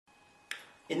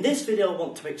In this video I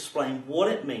want to explain what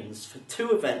it means for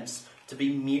two events to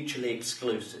be mutually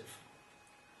exclusive.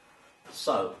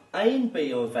 So, A and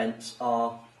B events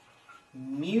are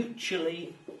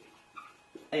mutually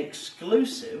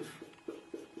exclusive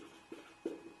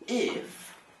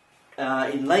if,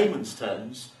 in layman's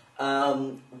terms,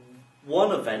 one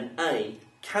event, A,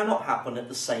 cannot happen at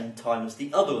the same time as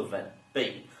the other event,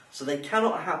 B. So they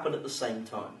cannot happen at the same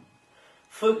time.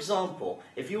 For example,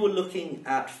 if you were looking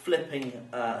at flipping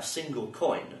a single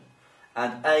coin,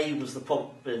 and A was the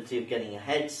probability of getting a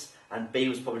heads, and B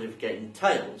was the probability of getting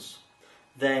tails,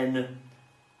 then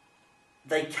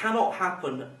they cannot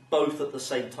happen both at the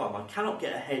same time. I cannot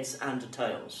get a heads and a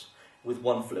tails with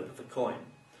one flip of a coin.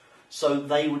 So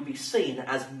they would be seen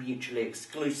as mutually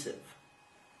exclusive.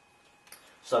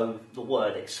 So the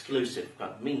word exclusive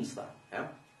kind of means that. Yeah?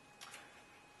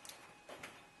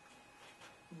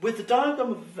 With the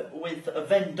diagram with a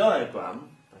Venn diagram,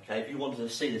 okay, if you wanted to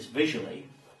see this visually,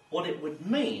 what it would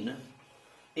mean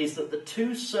is that the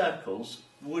two circles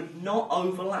would not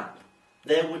overlap.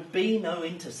 There would be no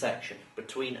intersection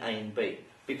between A and B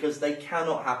because they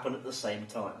cannot happen at the same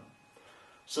time.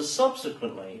 So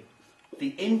subsequently,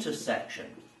 the intersection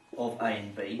of A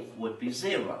and B would be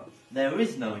 0. There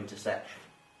is no intersection.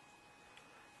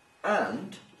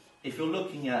 And if you're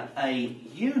looking at A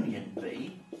union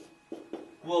B,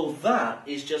 well, that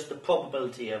is just the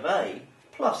probability of A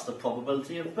plus the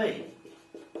probability of B,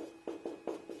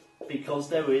 because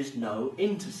there is no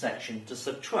intersection to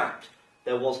subtract.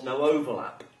 There was no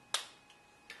overlap.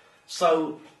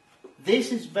 So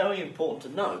this is very important to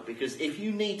know, because if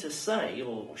you need to say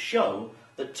or show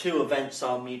that two events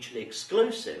are mutually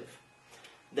exclusive,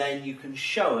 then you can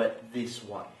show it this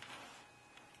way.